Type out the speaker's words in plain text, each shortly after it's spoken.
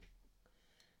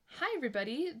Hi,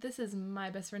 everybody. This is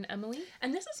my best friend, Emily.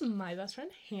 And this is my best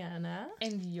friend, Hannah.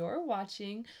 And you're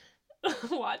watching...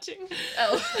 BFF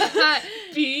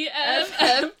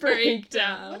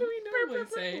Breakdown. What do we normally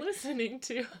say? Listening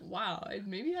to. Wow,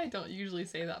 maybe I don't usually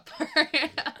say that part.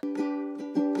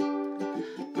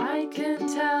 I can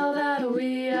tell that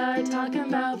we are talking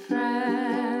about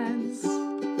friends.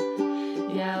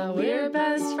 Yeah, we're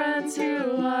best friends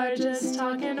who are just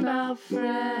talking about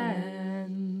friends.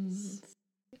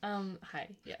 Hi,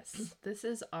 yes. This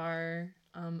is our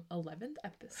 11th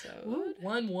episode. Ooh,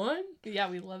 1-1? Yeah,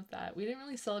 we love that. We didn't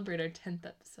really celebrate our 10th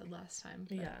episode last time.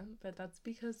 Yeah, but that's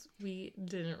because we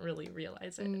didn't really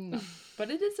realize it. No, but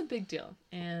it is a big deal,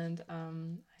 and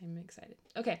I'm excited.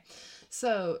 Okay,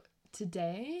 so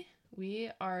today we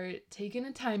are taking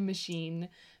a time machine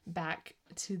back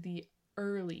to the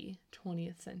early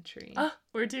 20th century.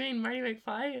 We're doing Marty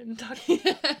McFly and Dr.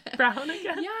 Brown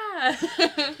again? Yeah!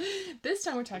 This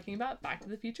time we're talking about Back to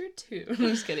the Future 2. I'm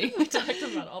just kidding. We talked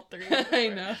about all three. I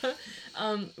know.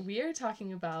 We are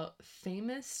talking about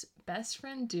famous best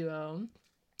friend duo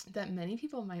that many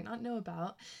people might not know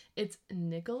about. It's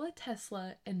Nikola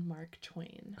Tesla and Mark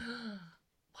Twain. Wow.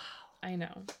 I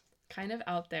know. Kind of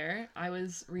out there. I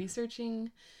was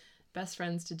researching best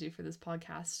friends to do for this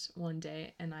podcast one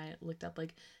day, and I looked up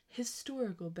like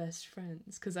historical best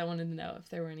friends because I wanted to know if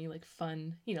there were any like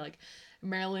fun, like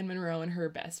Marilyn Monroe and her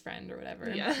best friend or whatever.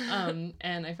 Yeah.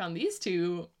 And I found these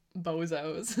two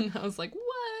bozos, and I was like,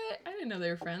 what? I didn't know they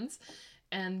were friends.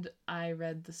 And I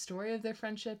read the story of their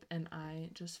friendship, and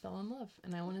I just fell in love,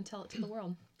 and I want to tell it to the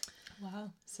world.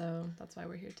 Wow. So that's why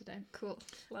we're here today. Cool.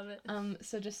 Love it.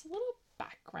 So just a little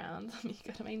background. Let me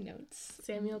go to my notes.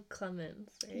 Samuel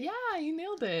Clemens, right? Yeah, you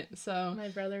nailed it. So my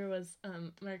brother was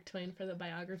Mark Twain for the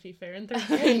biography fair in third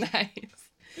grade.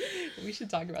 Nice. We should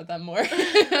talk about that more.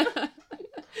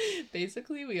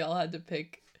 Basically, we all had to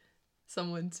pick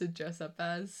someone to dress up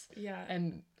as. Yeah.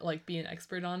 And like be an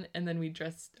expert on, and then we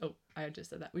dressed I just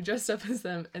said that. We dressed up as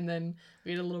them, and then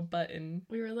we had a little button.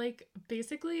 We were like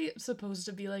basically supposed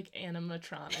to be like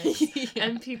animatronics. Yeah.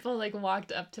 And people like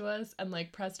walked up to us and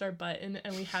like pressed our button,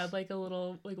 and we had like a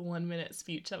little like 1-minute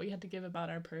speech that we had to give about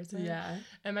our person. Yeah.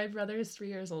 And my brother is 3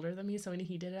 years older than me, so when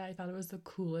he did it, I thought it was the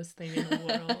coolest thing in the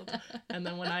world. And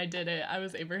then when I did it, I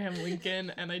was Abraham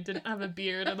Lincoln, and I didn't have a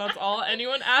beard, and that's all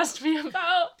anyone asked me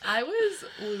about. I was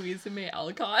Louisa May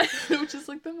Alcott, which is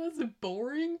like the most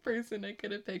boring person I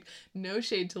could have picked. No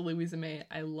shade to Louisa May.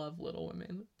 I love Little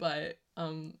Women, but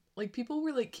like people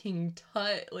were like King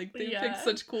Tut, like they picked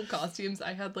such cool costumes.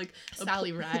 I had like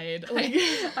Sally Ride.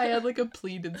 I had like a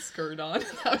pleated skirt on.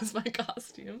 That was my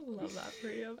costume. Love that for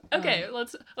you. Okay,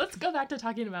 let's go back to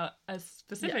talking about a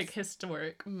specific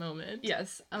historic moment.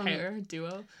 Yes. Pair,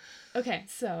 duo. Okay,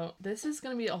 so this is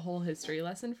gonna be a whole history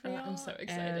lesson for you. I'm so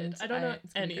excited. I don't know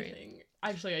anything.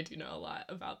 Actually, I do know a lot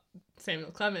about Samuel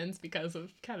Clemens because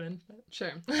of Kevin. But...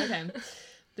 Sure. Okay.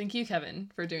 Thank you, Kevin,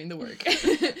 for doing the work.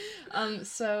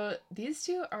 So these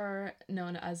two are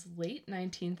known as late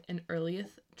 19th and late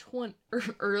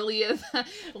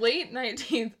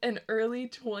 19th and early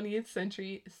 20th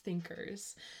century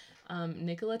thinkers.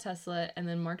 Nikola Tesla, and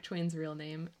then Mark Twain's real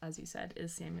name, as you said,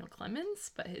 is Samuel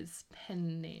Clemens, but his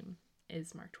pen name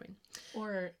is Mark Twain.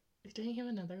 Or didn't he have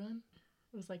another one?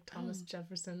 It was like Thomas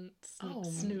Jefferson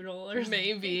Snoodle or something.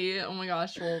 Maybe. Oh my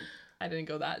gosh. Well, I didn't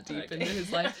go that deep into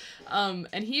his life.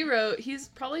 And he's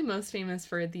probably most famous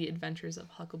for The Adventures of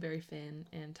Huckleberry Finn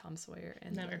and Tom Sawyer.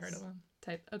 And never heard of him.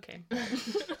 Okay.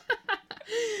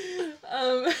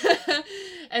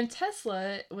 And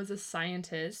Tesla was a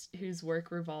scientist whose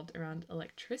work revolved around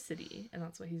electricity, and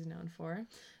that's what he's known for,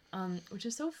 which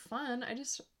is so fun. I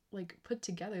just put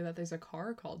together that there's a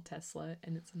car called Tesla,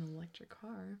 and it's an electric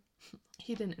car.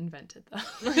 He didn't invent it though.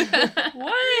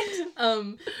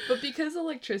 What? But because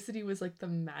electricity was like the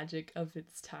magic of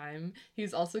its time,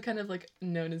 he's also kind of like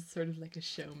known as sort of like a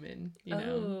showman,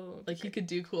 he could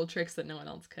do cool tricks that no one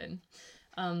else could.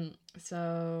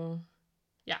 So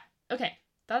yeah, okay,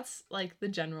 that's like the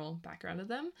general background of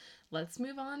them. Let's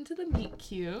move on to the meet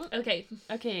cute. Okay,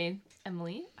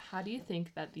 Emily, how do you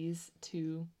think that these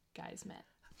two guys met?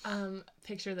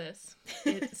 Picture this.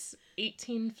 It's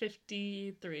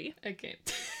 1853. Okay.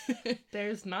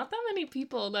 There's not that many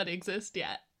people that exist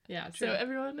yet. Yeah, true. So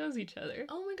everyone knows each other.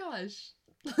 Oh my gosh.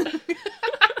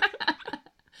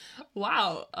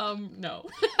 Wow. No.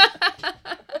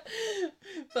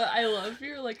 But I love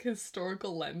your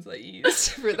historical lens that you used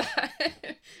for that.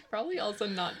 Probably also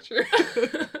not true.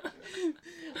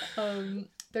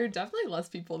 There are definitely less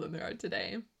people than there are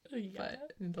today. Yeah. But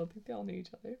I don't think they all knew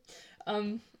each other.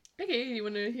 Okay, you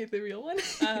want to hear the real one?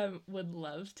 Would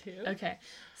love to. Okay,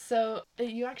 so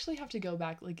you actually have to go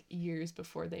back like years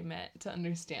before they met to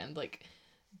understand like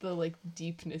the like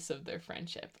deepness of their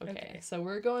friendship. Okay, so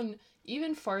we're going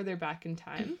even farther back in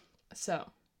time. So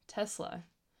Tesla,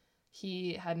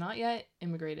 he had not yet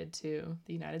immigrated to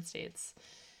the United States.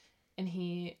 And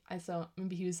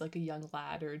maybe he was like a young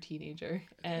lad or a teenager,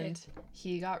 and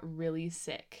he got really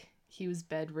sick. He was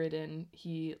bedridden.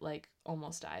 He like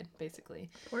almost died, basically.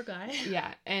 Poor guy.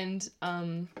 Yeah, and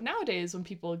nowadays when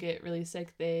people get really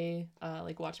sick, they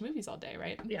like watch movies all day,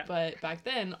 right? Yeah. But back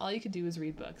then, all you could do was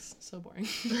read books. So boring.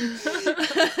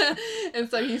 And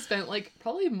so he spent like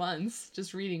probably months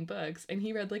just reading books, and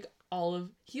he read like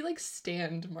he like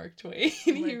stanned Mark Twain.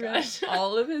 He read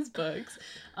all of his books.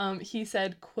 He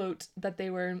said, quote, that they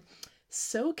were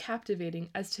so captivating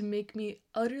as to make me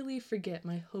utterly forget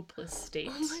my hopeless state.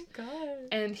 Oh my god.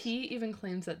 And he even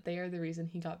claims that they are the reason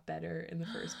he got better in the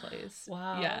first place.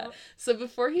 Wow. Yeah. So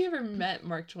before he ever met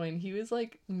Mark Twain, he was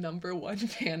like #1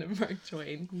 fan of Mark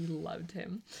Twain. He loved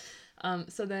him.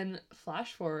 So then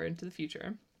flash forward to the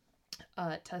future.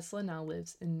 Tesla now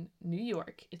lives in New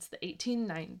York. It's the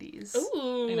 1890s.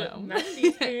 Ooh, I know.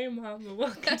 90s. Hey, Mama,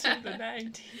 welcome to the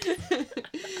 90s.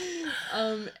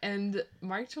 And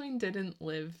Mark Twain didn't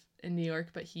live in New York,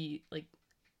 but he like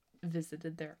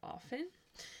visited there often.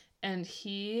 And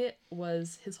he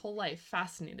was his whole life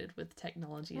fascinated with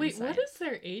technology. Wait, and science. what is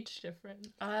their age difference?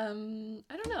 I don't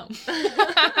know.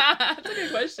 That's a good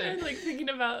question. I was like thinking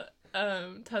about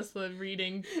Tesla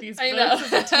reading these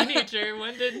books as a teenager.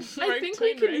 When did Mark I think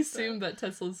Twain we can write assume that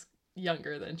Tesla's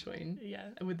younger than Twain. Yeah.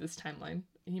 With this timeline.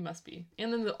 He must be.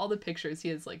 And then all the pictures, he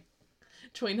has like,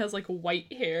 Twain has like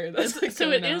white hair. That's like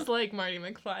so it is like Marty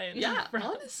McFly. Yeah,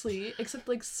 honestly, except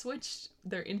like switched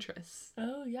their interests.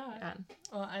 Oh yeah.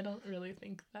 Well, I don't really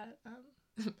think that.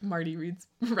 Marty writes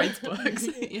books.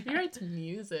 Yeah. He writes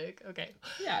music. Okay.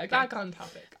 Yeah. Okay. Back on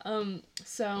topic.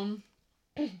 So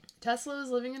Tesla was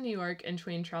living in New York, and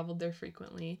Twain traveled there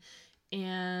frequently,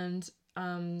 and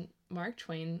Mark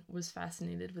Twain was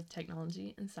fascinated with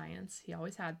technology and science. He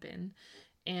always had been.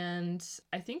 And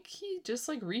I think he just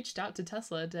like reached out to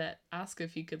Tesla to ask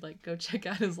if he could like go check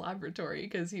out his laboratory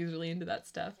because he was really into that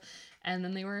stuff. And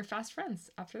then they were fast friends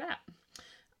after that.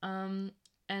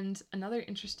 And another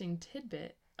interesting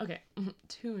tidbit. Okay,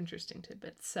 2 interesting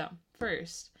tidbits. So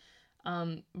first,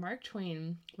 Mark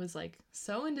Twain was like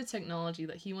so into technology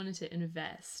that he wanted to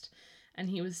invest. And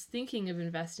he was thinking of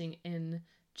investing in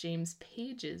James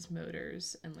Page's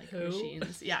motors and like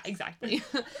machines. Yeah, exactly.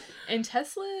 And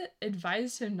Tesla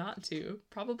advised him not to,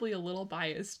 probably a little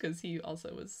biased because he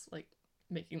also was like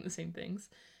making the same things.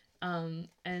 And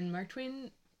Mark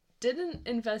Twain didn't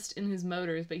invest in his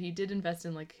motors, but he did invest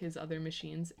in like his other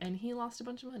machines, and he lost a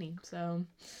bunch of money. So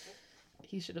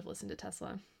he should have listened to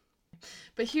Tesla.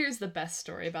 But here's the best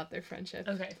story about their friendship.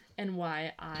 Okay. And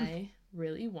why I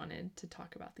really wanted to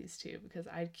talk about these two, because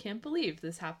I can't believe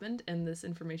this happened, and this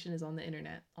information is on the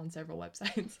internet on several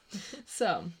websites.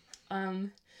 So,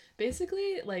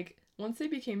 basically, like, once they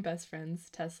became best friends,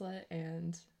 Tesla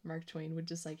and Mark Twain would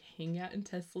just, like, hang out in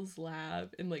Tesla's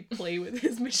lab and, like, play with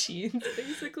his machines,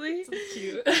 basically. So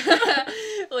cute.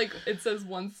 Like, it says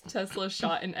once Tesla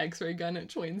shot an X-ray gun at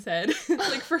Twain's head,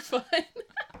 like, for fun.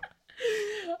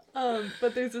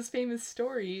 But there's this famous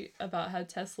story about how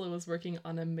Tesla was working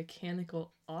on a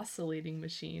mechanical oscillating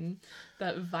machine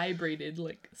that vibrated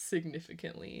like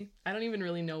significantly. I don't even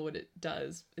really know what it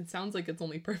does. It sounds like its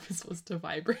only purpose was to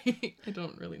vibrate. I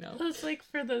don't really know. Well, it's like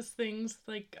for those things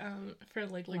like for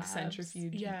like labs.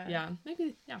 Centrifuge. Yeah. Yeah.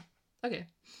 Maybe. Yeah. Okay.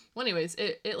 Well, anyways,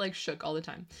 it like shook all the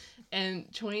time.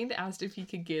 And Twain asked if he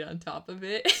could get on top of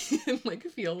it and like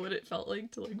feel what it felt like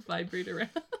to like vibrate around.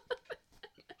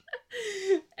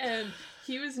 And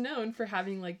he was known for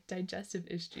having like digestive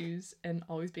issues and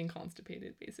always being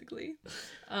constipated, basically.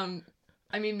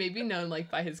 I mean, maybe known like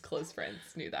by his close friends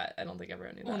knew that. I don't think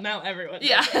everyone knew that. Well, now everyone knows.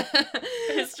 Yeah.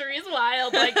 History is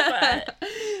wild like that.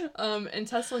 And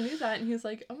Tesla knew that, and he was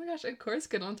like, oh my gosh, of course,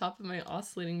 get on top of my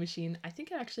oscillating machine. I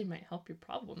think it actually might help your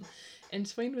problem. And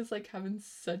Twain was like having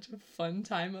such a fun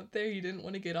time up there, he didn't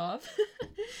want to get off.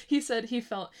 He said he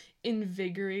felt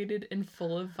invigorated and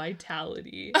full of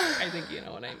vitality. I think you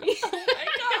know what I mean. Oh my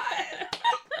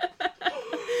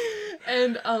god.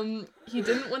 And he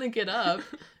didn't want to get up,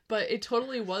 but it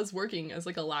totally was working as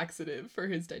like a laxative for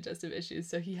his digestive issues.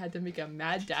 So he had to make a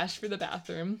mad dash for the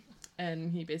bathroom, and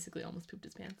he basically almost pooped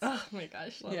his pants. Oh my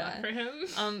gosh, love that for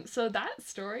him. So that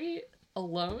story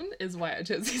alone is why I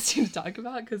chose these two to talk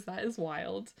about, because that is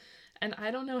wild. And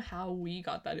I don't know how we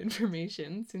got that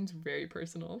information. Seems very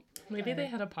personal. Maybe they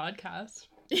had a podcast.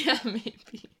 Yeah,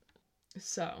 maybe.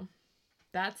 So,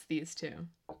 that's these two.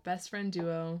 Best friend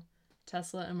duo,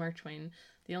 Tesla and Mark Twain.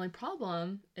 The only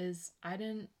problem is I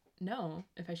didn't know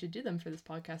if I should do them for this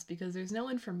podcast because there's no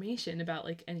information about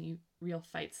like any real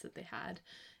fights that they had.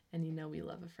 And you know we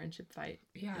love a friendship fight.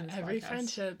 Yeah, every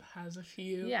friendship has a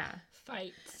few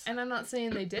fights. And I'm not saying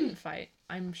they didn't fight.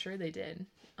 I'm sure they did.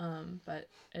 But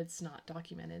it's not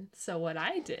documented. So what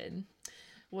I did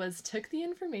was took the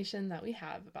information that we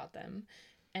have about them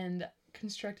and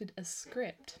constructed a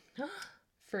script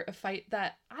for a fight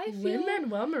that I feel...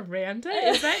 Lin-Manuel Miranda?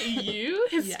 Is that you?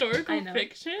 Historical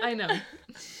fiction? I know.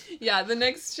 Yeah, the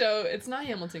next show, it's not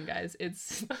Hamilton, guys.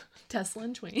 It's Tesla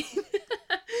and Twain.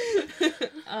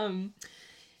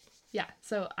 Yeah,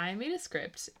 so I made a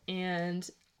script, and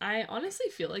I honestly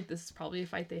feel like this is probably a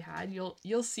fight they had.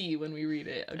 You'll see when we read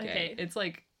it, okay? It's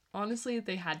like, honestly,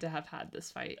 they had to have had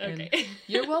this fight. Okay. And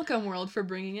you're welcome, world, for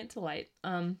bringing it to light.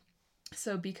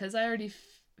 So because I already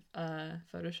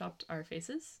photoshopped our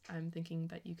faces, I'm thinking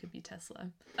that you could be Tesla.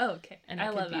 Oh, okay. And I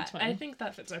love that. Twain. I think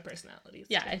that fits our personalities.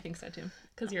 Yeah, I think so too.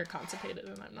 Because you're constipated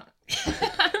and I'm not.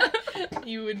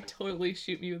 You would totally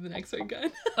shoot me with an X-ray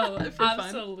gun. Oh,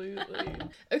 absolutely.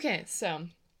 Okay, so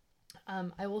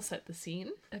I will set the scene.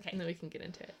 Okay. And then we can get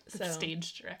into it. The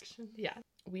stage direction. Yeah.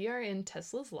 We are in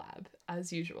Tesla's lab,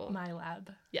 as usual. My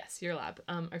lab. Yes, your lab.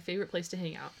 Our favorite place to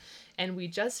hang out. And we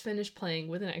just finished playing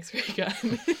with an X-ray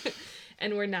gun.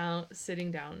 And we're now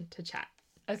sitting down to chat.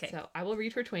 Okay. So I will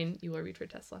read for Twain. You will read for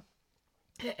Tesla.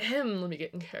 Let me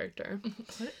get in character.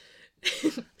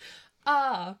 What?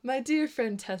 Ah, my dear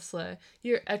friend Tesla,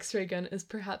 your X-ray gun is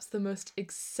perhaps the most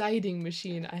exciting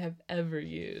machine I have ever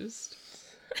used.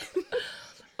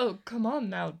 Oh, come on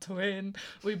now, Twain.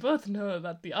 We both know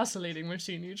that the oscillating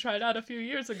machine you tried out a few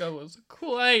years ago was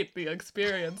quite the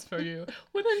experience for you.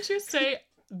 Wouldn't you say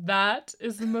that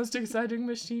is the most exciting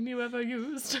machine you ever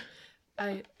used?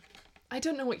 I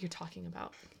don't know what you're talking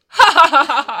about.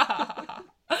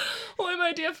 Why,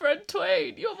 my dear friend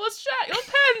Twain, you almost shat your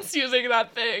pants using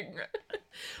that thing.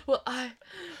 Well,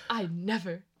 I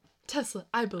never. Tesla,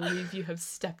 I believe you have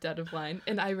stepped out of line,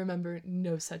 and I remember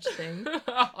no such thing.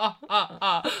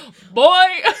 Boy,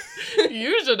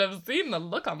 you should have seen the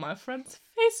look on my friends'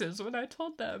 faces when I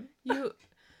told them. You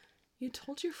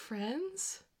told your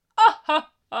friends?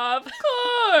 Of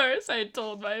course, I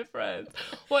told my friends.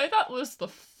 Why, that was the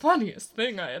funniest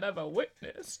thing I had ever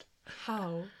witnessed.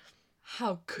 How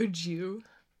could you?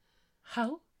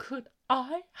 How could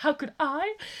I? How could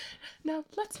I? Now,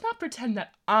 let's not pretend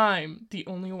that I'm the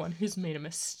only one who's made a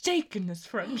mistake in this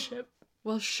friendship.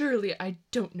 Well, surely I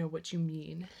don't know what you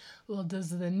mean. Well, does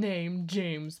the name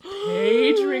James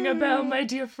Page ring a bell, my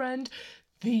dear friend?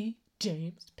 The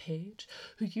James Page,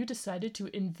 who you decided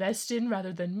to invest in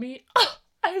rather than me? Oh,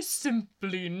 I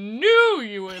simply knew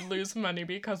you would lose money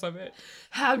because of it.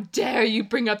 How dare you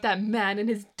bring up that man and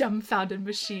his dumbfounded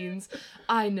machines.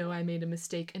 I know I made a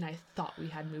mistake and I thought we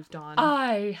had moved on.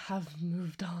 I have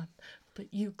moved on,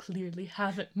 but you clearly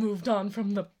haven't moved on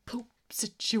from the poop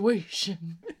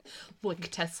situation. Look,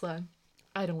 Tesla,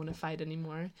 I don't want to fight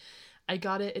anymore. I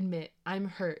gotta admit, I'm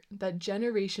hurt that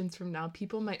generations from now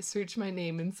people might search my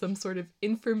name in some sort of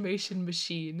information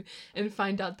machine and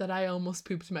find out that I almost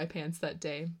pooped my pants that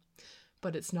day.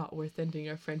 But it's not worth ending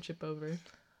our friendship over.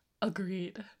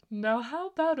 Agreed. Now how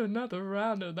about another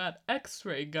round of that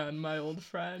X-ray gun, my old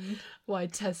friend? Why,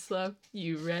 Tesla,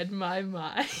 you read my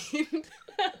mind.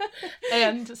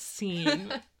 And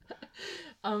scene.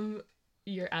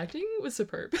 Your acting was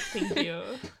superb. Thank you.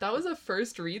 That was a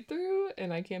first read through,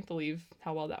 and I can't believe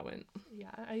how well that went. Yeah,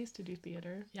 I used to do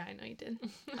theater. Yeah, I know you did.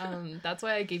 That's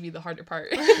why I gave you the harder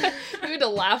part. You had to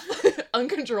laugh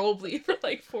uncontrollably for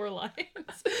like 4 lines.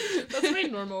 That's my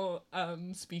normal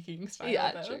speaking style.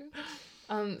 Yeah, though.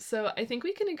 True. So I think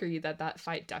we can agree that that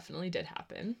fight definitely did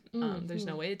happen. There's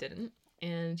no way it didn't.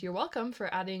 And you're welcome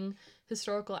for adding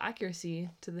historical accuracy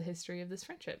to the history of this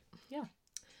friendship. Yeah.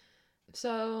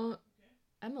 So,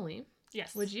 Emily,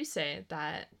 yes, would you say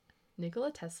that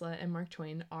Nikola Tesla and Mark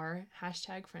Twain are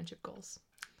 #friendship goals?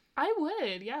 I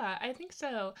would, yeah, I think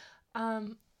so.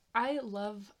 I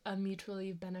love a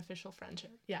mutually beneficial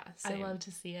friendship. Yeah, same. I love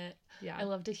to see it. Yeah. I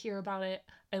love to hear about it.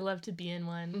 I love to be in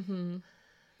one. Mm-hmm.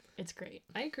 It's great.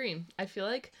 I agree. I feel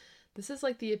like this is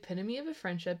like the epitome of a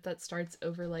friendship that starts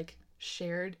over like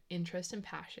shared interest and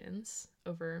passions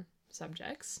over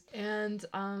subjects. And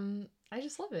I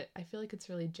just love it. I feel like it's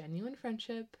really genuine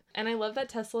friendship. And I love that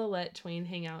Tesla let Twain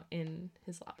hang out in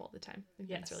his lap all the time. I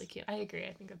think it's really cute. I agree.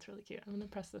 I think it's really cute. I'm going to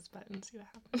press this button and see what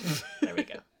happens. There we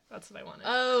go. That's what I wanted.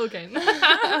 Oh, okay.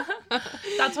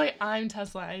 That's why I'm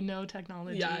Tesla. I know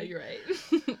technology. Yeah, you're right.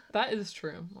 That is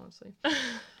true, honestly.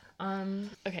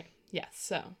 Okay. Yeah,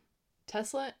 so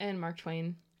Tesla and Mark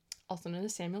Twain, also known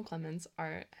as Samuel Clemens,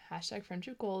 are hashtag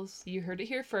friendship goals. You heard it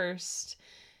here first,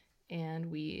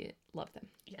 and we love them.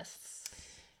 Yes.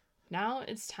 Now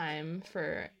it's time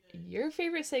for your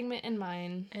favorite segment and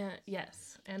mine.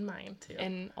 Yes, and mine too.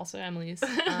 And also Emily's.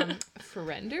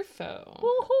 Friend or foe.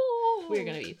 Woohoo! We're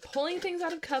going to be pulling things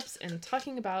out of cups and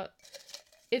talking about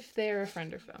if they're a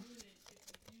friend or foe.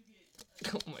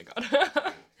 Oh my god.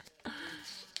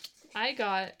 I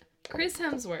got Chris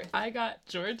Hemsworth. I got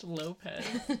George Lopez.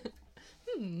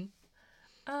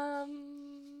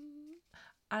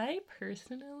 I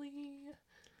personally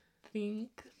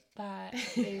think that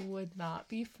they would not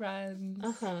be friends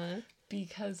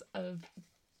because of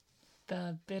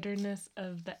the bitterness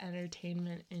of the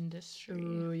entertainment industry.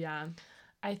 Ooh, yeah.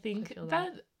 I think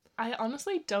I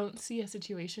honestly don't see a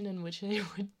situation in which they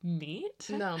would meet.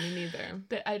 No, me neither.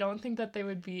 But I don't think that they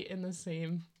would be in the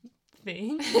same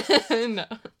thing. No.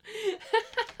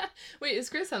 Wait, is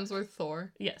Chris Hemsworth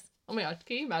Thor? Yes. Oh my god,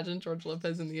 can you imagine George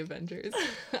Lopez in the Avengers?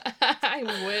 I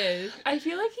wish. I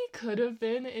feel like he could have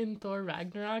been in Thor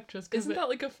Ragnarok just because Isn't that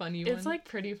like a funny one? It's like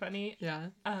pretty funny. Yeah.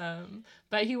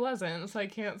 But he wasn't, so I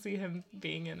can't see him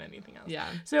being in anything else. Yeah.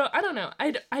 So I don't know.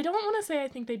 I don't want to say I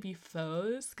think they'd be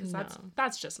foes because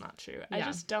that's just not true. Yeah. I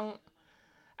just don't.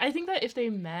 I think that if they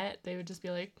met, they would just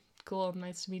be like, "Cool,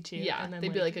 nice to meet you." Yeah. And then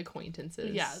they'd be like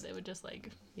acquaintances. Yeah, they would just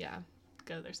like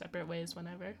go their separate ways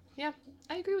whenever. Yeah,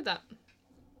 I agree with that.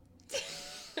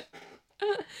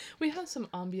 We have some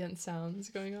ambient sounds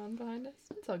going on behind us.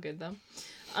 It's all good though.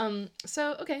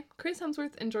 So okay, Chris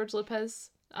Hemsworth and George Lopez.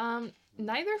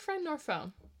 Neither friend nor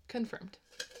foe. Confirmed.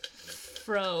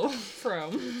 Fro.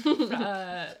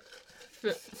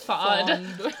 Fod.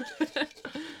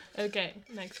 Okay,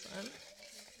 next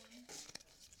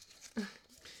one.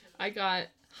 I got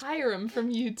Hiram from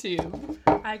YouTube.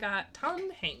 I got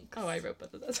Tom Hanks. Oh, I wrote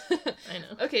both of those. I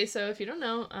know. Okay, so if you don't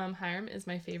know, Hiram is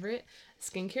my favorite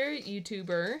skincare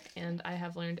YouTuber, and I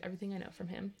have learned everything I know from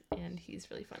him, and he's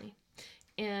really funny.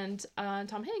 And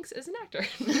Tom Hanks is an actor.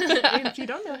 If you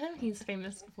don't know him, he's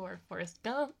famous for Forrest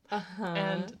Gump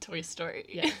and Toy Story.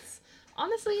 Yes.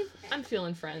 Honestly, I'm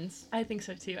feeling friends. I think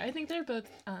so too. I think they're both,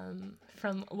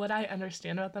 from what I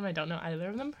understand about them, I don't know either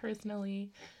of them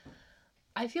personally.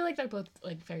 I feel like they're both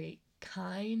like very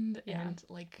kind and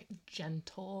like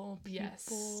gentle people. Yes,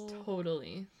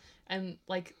 totally. And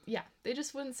like, they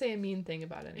just wouldn't say a mean thing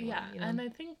about anyone. Yeah, you know? and I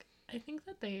think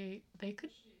that they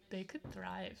could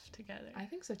thrive together. I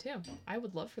think so too. I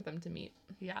would love for them to meet.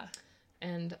 Yeah.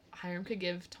 And Hiram could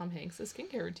give Tom Hanks a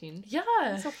skincare routine. Yeah.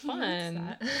 That's so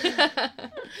fun.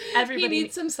 Everybody he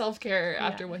needs some self-care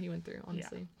after what he went through,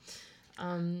 honestly.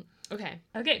 Yeah.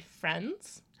 Okay,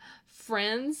 friends.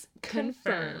 Friends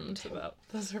confirmed. Well,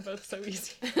 those are both so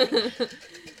easy.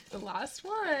 The last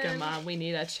one. Come on, we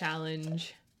need a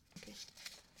challenge. Okay.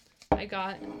 I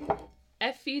got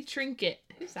Effie Trinket.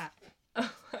 Who's that?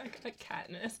 Oh, I got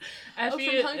Katniss.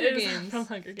 Effie from Hunger Games. From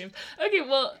Hunger Games. Okay,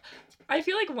 well, I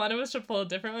feel like one of us should pull a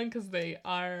different one because they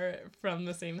are from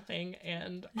the same thing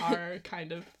and are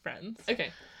kind of friends.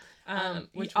 Okay. I'll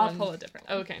pull a different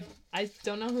one. Okay. I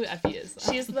don't know who Effie is,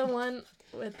 though. She's the one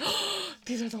with...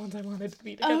 These are the ones I wanted to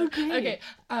be together. Okay.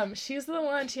 She's the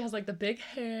one, she has like the big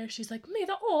hair. She's like, may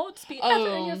the odds be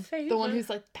ever in your favor. The one who's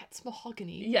like, that's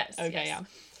mahogany. Yes. Okay, yes.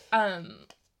 Yeah.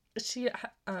 She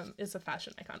is a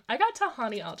fashion icon. I got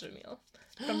Tahani Al-Jamil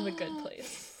from The Good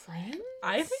Place. Friends?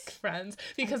 I think friends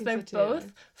because they're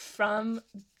both from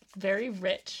very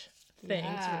rich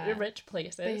things, rich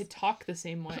places. They talk the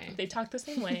same way.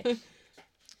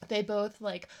 They both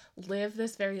like live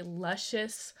this very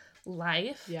luscious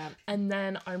life. Yeah. And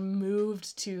then are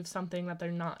moved to something that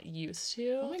they're not used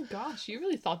to. Oh my gosh, you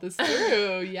really thought this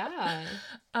through. Yeah.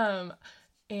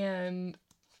 And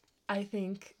I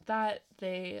think that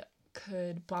they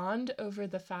could bond over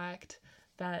the fact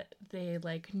that they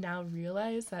like now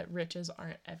realize that riches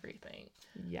aren't everything.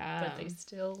 Yeah. But they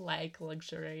still like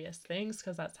luxurious things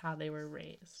because that's how they were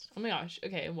raised. Oh my gosh.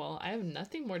 Okay, well, I have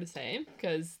nothing more to say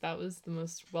because that was the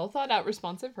most well thought out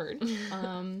response I've heard.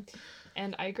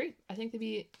 And I agree. I think they'd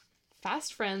be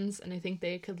fast friends, and I think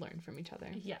they could learn from each other.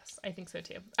 Yes, I think so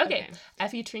too. Okay.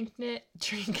 Effie Trinket.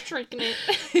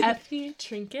 Effie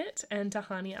Trinket and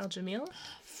Tahani Al-Jamil.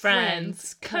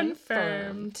 Friends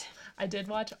confirmed. I did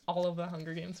watch all of the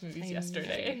Hunger Games movies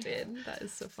yesterday. I did. That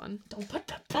is so fun. Don't put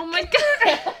that back. Oh my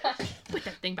god! Put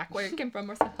that thing back where it came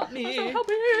from, or so help me. So help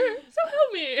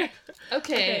me.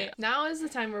 Okay, now is the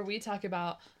time where we talk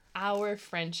about our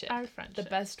friendship. Our friendship. The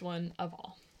best one of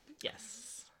all.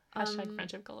 Yes. Hashtag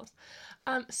friendship goals.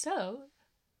 So,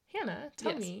 Hannah,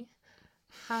 tell me,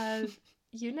 have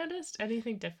you noticed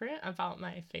anything different about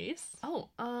my face? Oh,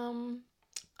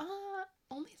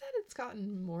 only that it's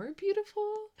gotten more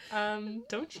beautiful.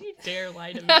 Don't you dare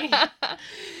lie to me.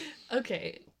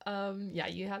 Okay. Yeah,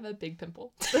 you have a big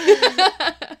pimple.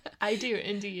 I do,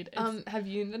 indeed. Have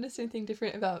you noticed anything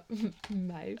different about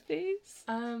my face?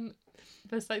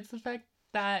 Besides the fact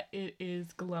that it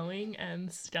is glowing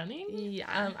and stunning.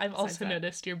 Yeah. I've also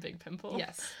noticed your big pimple.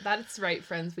 Yes, that's right,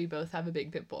 friends. We both have a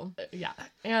big pimple. Yeah.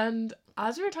 And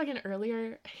as we were talking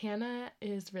earlier, Hannah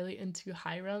is really into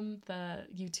Hiram, the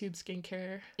YouTube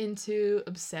skincare. Into,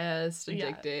 obsessed,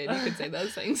 addicted. Yeah. You could say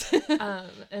those things.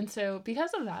 And so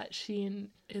because of that, she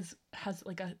has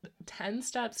like a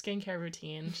 10-step skincare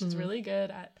routine. She's really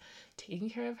good at taking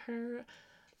care of her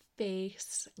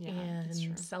face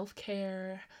and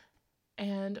self-care.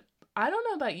 And I don't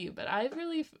know about you, but I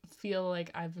really feel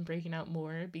like I've been breaking out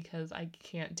more because I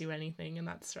can't do anything, and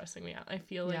that's stressing me out. I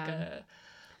feel like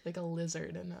a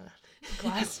lizard in a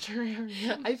glass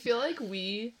terrarium. I feel like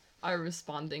we are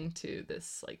responding to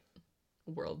this like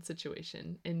world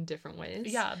situation in different ways.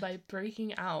 Yeah, by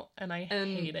breaking out, and I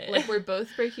hate it. Like, we're both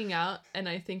breaking out, and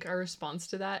I think our response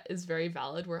to that is very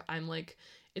valid, where I'm like,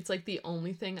 it's like the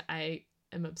only thing I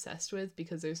am obsessed with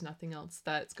because there's nothing else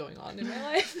that's going on in my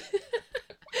life.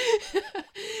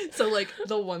 So like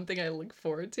the one thing I look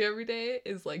forward to every day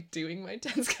is like doing my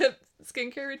 10-step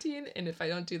skincare routine, and if I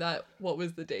don't do that, what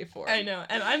was the day for? I know,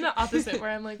 and I'm the opposite, where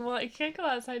I'm like, well, I can't go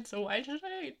outside, so why should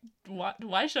I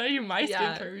do my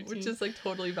skincare routine? Which is like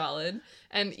totally valid.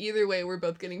 And either way, we're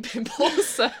both getting pimples,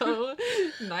 so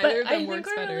neither of them works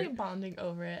better. I think we're really bonding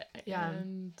over it. Yeah.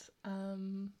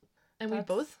 And we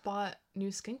both bought new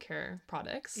skincare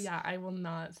products. Yeah, I will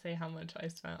not say how much I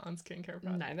spent on skincare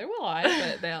products. Neither will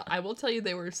I, but I will tell you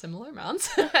they were similar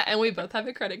amounts. And we both have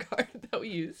a credit card that we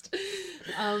used.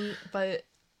 But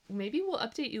maybe we'll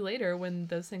update you later when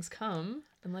those things come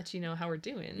and let you know how we're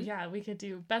doing. Yeah, we could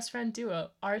do best friend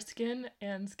duo, our skin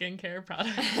and skincare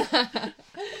products.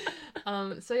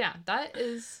 So yeah, that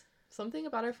is something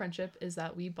about our friendship, is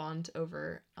that we bond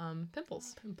over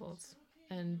pimples.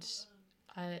 And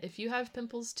if you have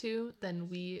pimples too, then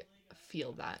we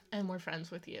feel that. And we're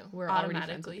friends with you. We're already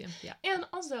friends with you. Yeah. And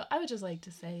also, I would just like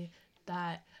to say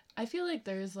that I feel like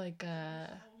there's like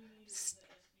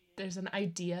there's an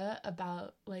idea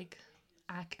about like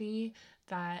acne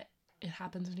that it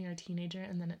happens when you're a teenager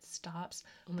and then it stops.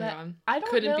 Oh my God. I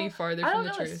couldn't be farther from the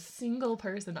truth. I don't know a single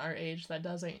person our age that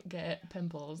doesn't get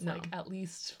pimples, like at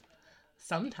least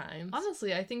sometimes.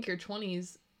 Honestly, I think your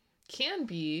 20s can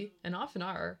be, and often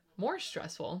are, more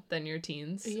stressful than your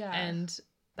teens. Yeah. And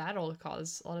that'll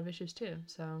cause a lot of issues too.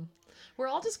 So we're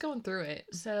all just going through it.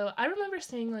 So I remember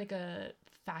seeing like a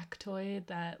factoid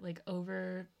that like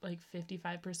over like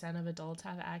 55% of adults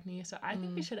have acne. So I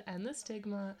think we should end the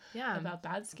stigma about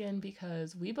bad skin,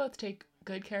 because we both take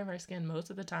good care of our skin most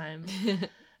of the time.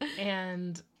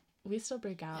 And we still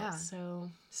break out. Yeah.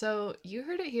 So you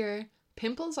heard it here.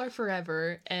 Pimples are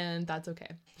forever, and that's okay.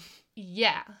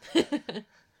 Yeah.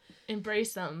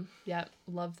 Embrace them. Yeah.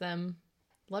 Love them.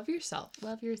 Love yourself.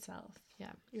 Love yourself.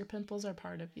 Yeah. Your pimples are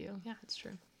part of you. Yeah, it's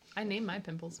true. I name my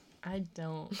pimples. I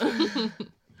don't.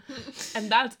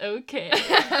 And that's okay.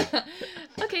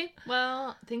 Okay.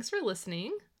 Well, thanks for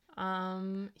listening.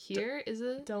 Here is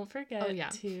a... Don't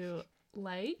forget to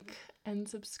like and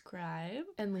subscribe.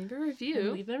 And leave a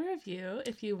review.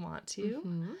 If you want to.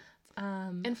 Mm-hmm.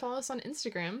 And follow us on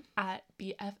Instagram at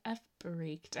BFF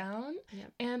Breakdown.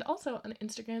 Yep. And also on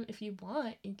Instagram, if you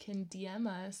want, you can DM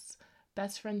us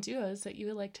best friend duos that you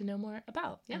would like to know more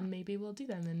about. Yeah. And maybe we'll do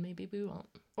them, and maybe we won't.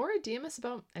 Or DM us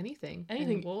about anything.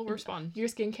 We'll respond. Your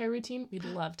skincare routine, we'd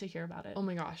love to hear about it. Oh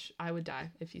my gosh, I would die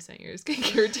if you sent your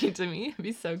skincare routine to me. I'd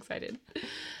be so excited.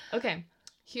 Okay,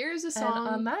 here's a song.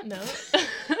 And on that note...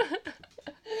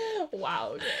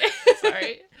 Wow, okay.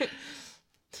 Sorry.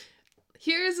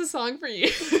 Here's a song for you.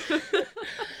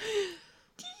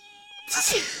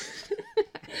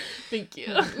 Thank you.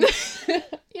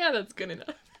 Yeah, that's good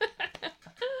enough.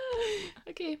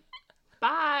 Okay.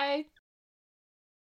 Bye.